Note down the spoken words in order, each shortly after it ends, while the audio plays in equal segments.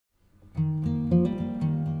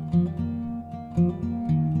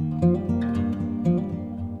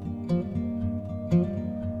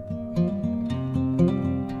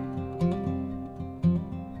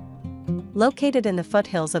Located in the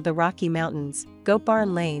foothills of the Rocky Mountains,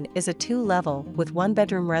 Goatbarn Lane is a two-level with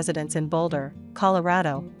one-bedroom residence in Boulder,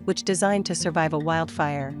 Colorado, which designed to survive a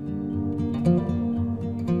wildfire.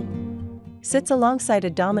 Sits alongside a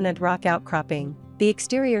dominant rock outcropping. The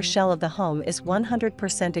exterior shell of the home is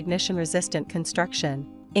 100% ignition-resistant construction,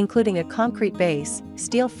 including a concrete base,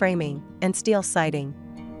 steel framing, and steel siding.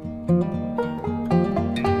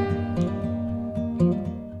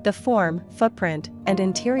 The form, footprint, and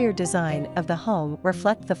interior design of the home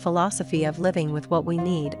reflect the philosophy of living with what we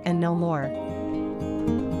need and no more.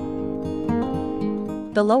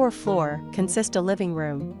 The lower floor consists of a living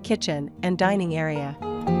room, kitchen, and dining area.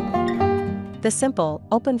 The simple,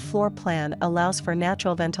 open floor plan allows for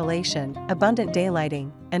natural ventilation, abundant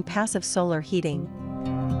daylighting, and passive solar heating.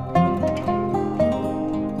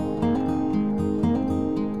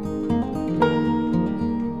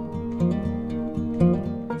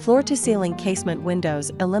 Floor-to-ceiling casement windows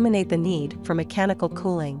eliminate the need for mechanical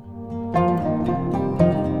cooling.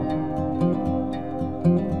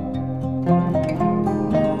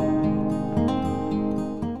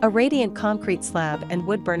 A radiant concrete slab and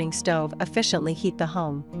wood-burning stove efficiently heat the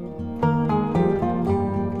home.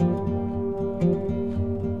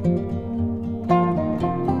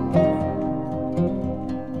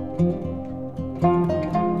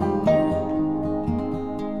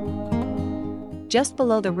 Just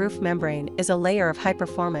below the roof membrane is a layer of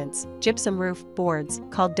high-performance, gypsum roof boards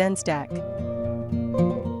called DensDeck.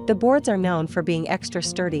 The boards are known for being extra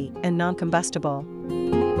sturdy and non-combustible.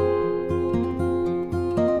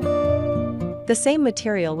 The same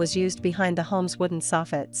material was used behind the home's wooden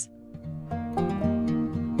soffits.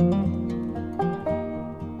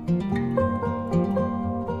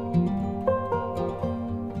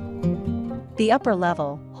 The upper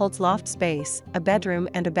level holds loft space, a bedroom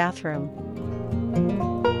and a bathroom.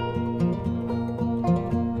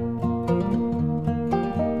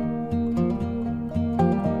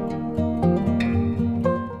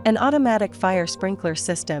 An automatic fire sprinkler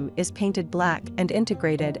system is painted black and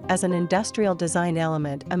integrated as an industrial design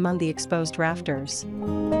element among the exposed rafters.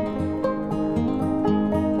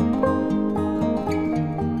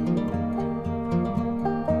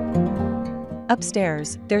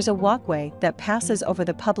 Upstairs, there's a walkway that passes over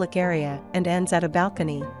the public area and ends at a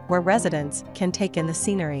balcony, where residents can take in the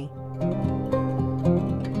scenery.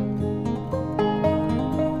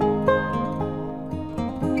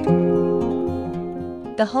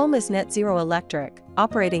 The home is net zero electric,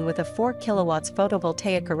 operating with a 4 kilowatts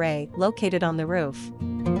photovoltaic array located on the roof.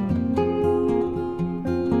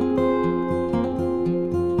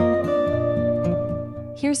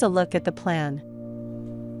 Here's a look at the plan.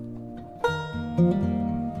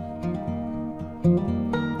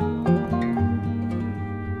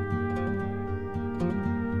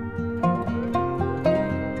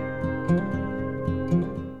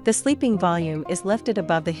 The sleeping volume is lifted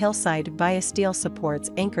above the hillside via steel supports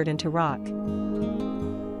anchored into rock.